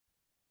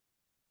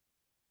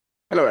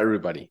Hello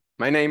everybody,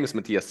 my name is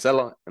Matthias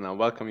Zeller and I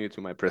welcome you to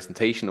my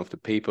presentation of the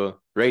paper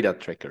Radar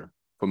Tracker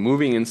for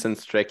moving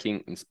instance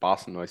tracking in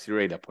sparse and noisy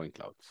radar point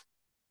clouds.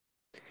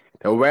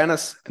 The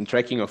awareness and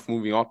tracking of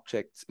moving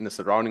objects in the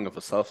surrounding of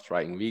a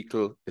self-driving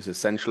vehicle is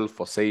essential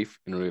for safe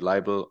and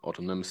reliable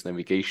autonomous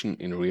navigation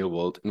in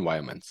real-world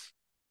environments.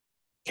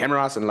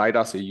 Cameras and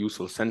LiDARs are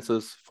useful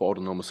sensors for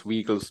autonomous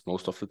vehicles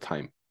most of the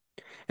time.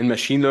 And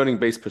machine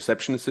learning-based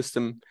perception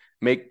systems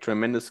make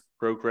tremendous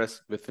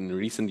progress within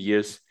recent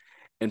years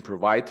and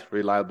provide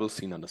reliable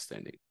scene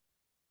understanding.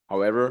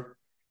 However,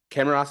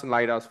 cameras and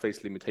LiDARs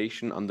face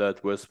limitation under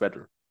adverse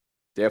weather.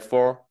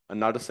 Therefore,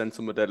 another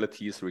sensor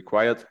modality is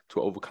required to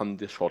overcome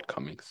the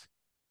shortcomings.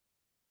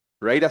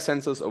 Radar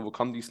sensors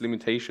overcome these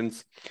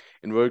limitations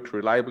and work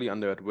reliably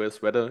under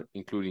adverse weather,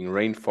 including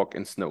rain, fog,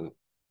 and snow.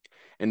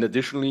 And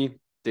additionally,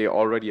 they are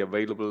already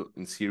available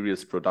in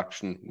serious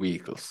production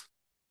vehicles.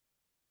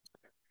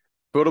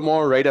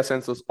 Furthermore, radar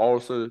sensors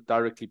also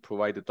directly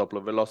provide a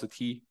Doppler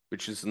velocity,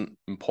 which is an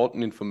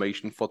important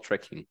information for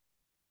tracking.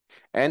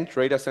 And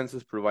radar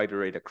sensors provide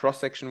radar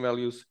cross-section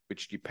values,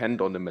 which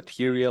depend on the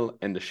material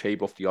and the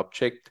shape of the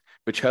object,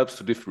 which helps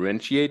to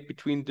differentiate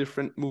between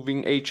different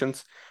moving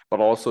agents, but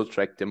also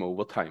track them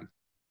over time.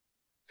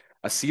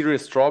 A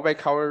serious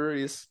drawback, however,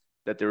 is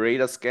that the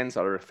radar scans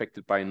are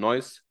affected by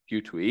noise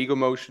due to ego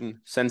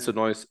motion, sensor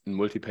noise, and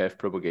multipath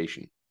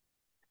propagation,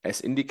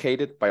 as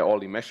indicated by all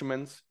the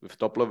measurements with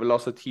Doppler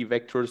velocity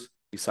vectors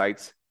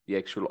besides the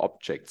actual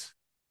objects,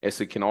 as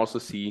you can also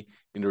see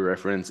in the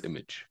reference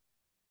image.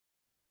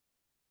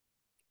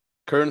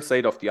 Current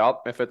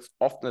state-of-the-art methods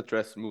often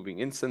address moving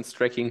instance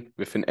tracking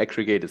within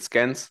aggregated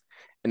scans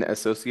and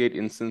associate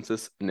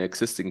instances in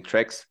existing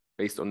tracks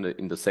based on the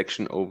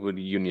intersection over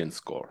the union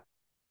score.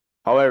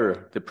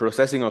 However, the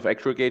processing of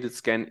aggregated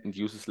scan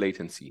induces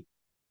latency.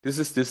 This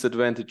is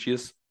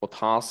disadvantageous for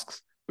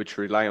tasks which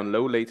rely on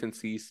low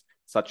latencies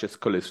such as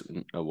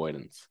collision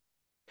avoidance.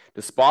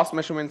 The sparse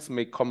measurements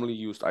make commonly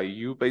used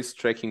IEEE-based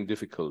tracking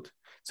difficult,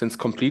 since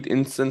complete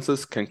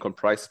instances can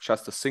comprise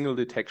just a single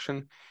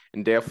detection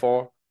and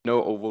therefore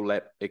no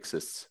overlap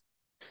exists.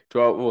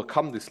 To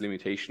overcome this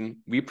limitation,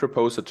 we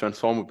propose a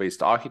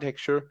transformer-based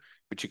architecture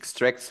which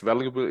extracts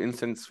valuable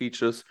instance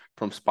features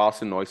from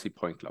sparse and noisy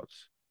point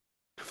clouds.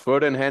 To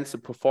further enhance the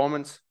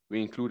performance,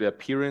 we include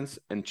appearance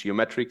and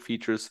geometric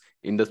features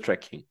in the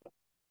tracking.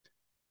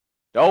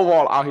 The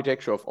overall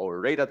architecture of our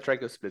radar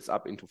tracker splits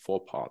up into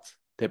 4 parts: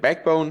 the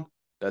backbone,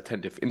 the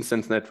attentive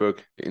instance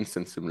network, the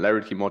instance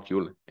similarity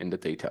module, and the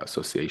data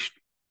association.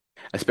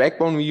 As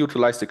backbone, we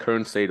utilize the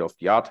current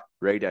state-of-the-art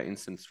radar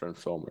instance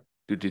transformer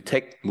to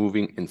detect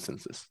moving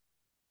instances.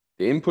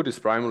 The input is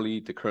primarily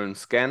the current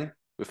scan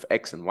with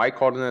X and Y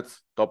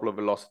coordinates, Doppler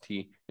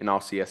velocity, and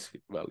RCS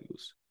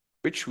values,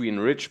 which we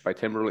enrich by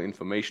temporal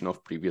information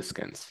of previous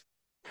scans.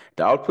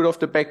 The output of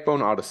the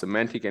backbone are the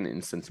semantic and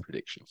instance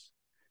predictions.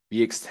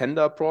 We extend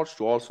the approach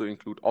to also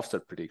include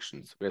offset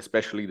predictions, where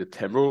especially the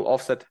temporal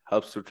offset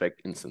helps to track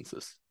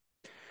instances.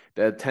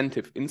 The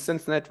attentive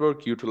instance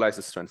network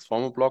utilizes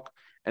transformer block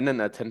and an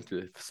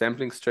attentive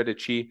sampling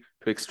strategy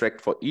to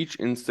extract for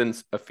each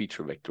instance a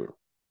feature vector.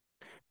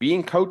 We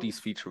encode these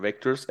feature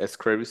vectors as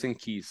queries and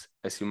keys,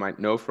 as you might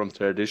know from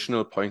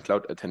traditional point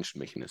cloud attention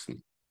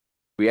mechanism.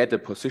 We add a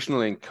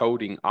positional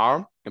encoding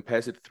arm and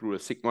pass it through a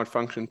sigmoid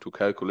function to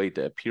calculate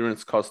the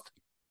appearance cost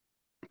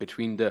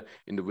between the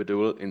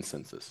individual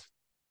instances.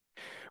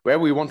 Where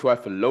we want to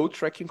have a low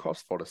tracking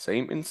cost for the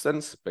same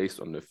instance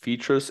based on the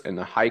features and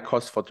a high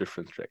cost for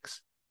different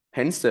tracks.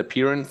 Hence, the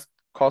appearance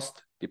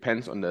cost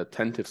depends on the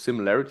attentive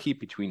similarity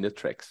between the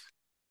tracks.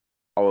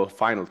 Our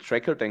final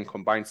tracker then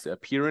combines the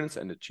appearance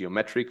and the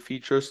geometric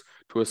features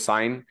to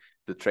assign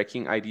the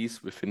tracking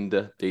IDs within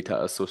the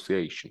data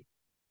association.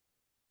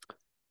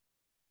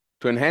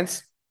 To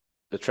enhance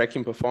the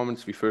tracking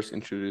performance, we first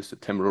introduced the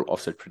temporal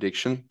offset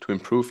prediction to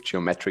improve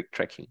geometric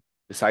tracking.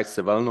 Besides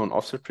the well-known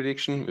offset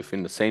prediction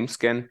within the same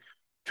scan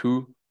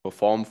to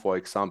perform, for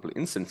example,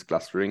 instance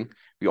clustering,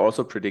 we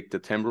also predict the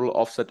temporal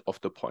offset of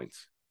the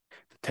points.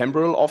 The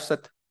temporal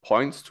offset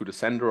points to the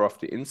center of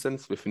the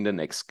instance within the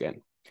next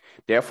scan.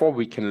 Therefore,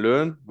 we can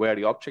learn where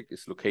the object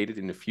is located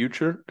in the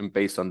future and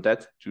based on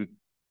that do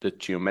the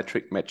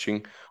geometric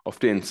matching of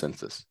the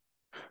instances.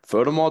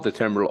 Furthermore, the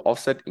temporal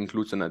offset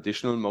includes an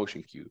additional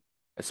motion cue,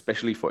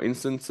 especially for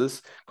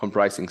instances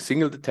comprising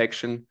single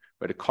detection,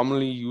 where the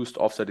commonly used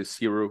offset is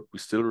 0, we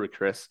still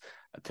request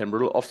a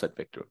temporal offset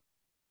vector.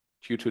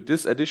 Due to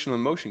this additional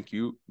motion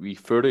cue, we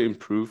further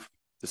improve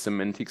the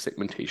semantic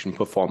segmentation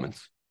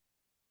performance.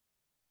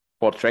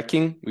 For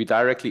tracking, we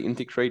directly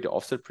integrate the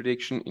offset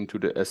prediction into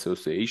the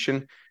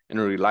association and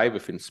rely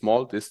within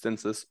small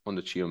distances on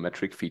the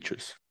geometric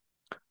features.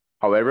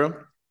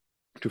 However,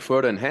 to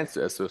further enhance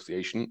the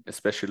association,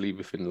 especially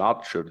within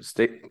larger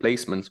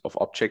placements of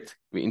objects,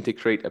 we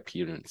integrate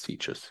appearance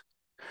features.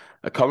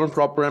 A common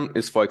problem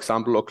is, for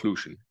example,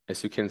 occlusion,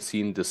 as you can see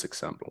in this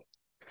example.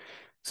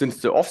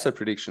 Since the offset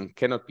prediction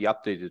cannot be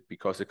updated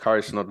because the car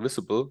is not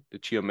visible, the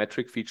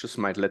geometric features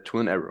might lead to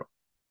an error.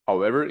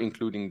 However,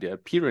 including the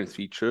appearance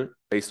feature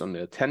based on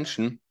the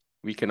attention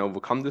we can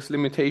overcome this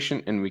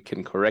limitation and we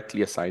can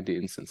correctly assign the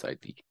instance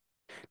ID.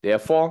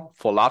 Therefore,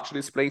 for larger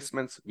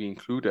displacements, we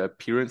include the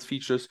appearance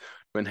features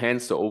to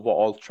enhance the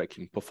overall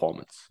tracking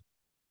performance.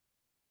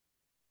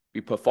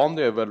 We perform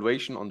the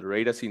evaluation on the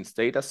radar scenes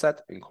dataset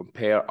and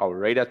compare our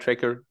radar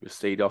tracker with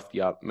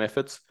state-of-the-art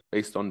methods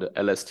based on the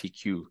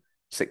LSTQ,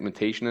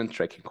 segmentation and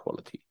tracking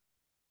quality.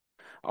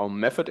 Our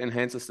method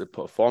enhances the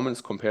performance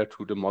compared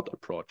to the mod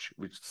approach,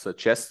 which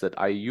suggests that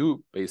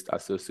IEU-based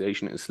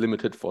association is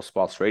limited for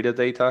sparse radar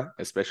data,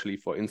 especially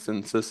for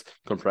instances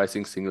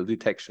comprising single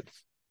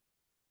detections.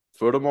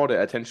 Furthermore,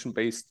 the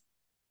attention-based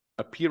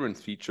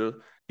appearance feature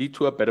lead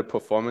to a better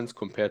performance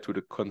compared to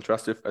the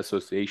contrastive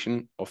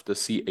association of the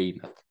CA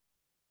net.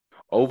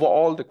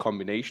 Overall, the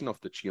combination of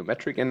the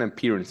geometric and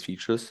appearance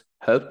features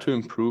help to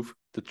improve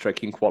the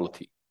tracking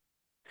quality.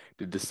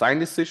 The design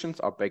decisions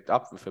are backed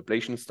up with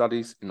ablation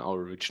studies in our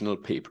original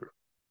paper.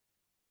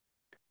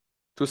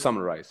 To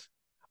summarize,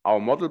 our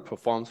model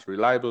performs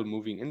reliable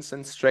moving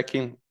instance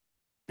tracking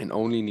and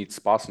only needs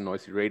sparse and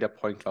noisy radar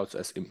point clouds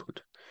as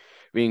input.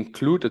 We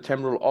include the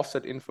temporal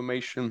offset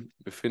information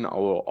within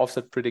our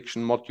offset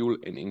prediction module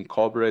and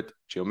incorporate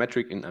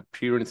geometric and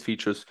appearance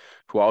features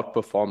to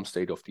outperform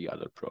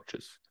state-of-the-art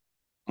approaches.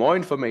 More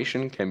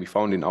information can be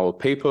found in our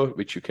paper,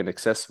 which you can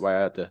access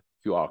via the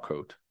QR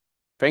code.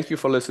 Thank you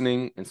for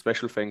listening, and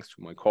special thanks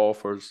to my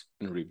co-authors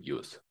and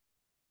reviewers.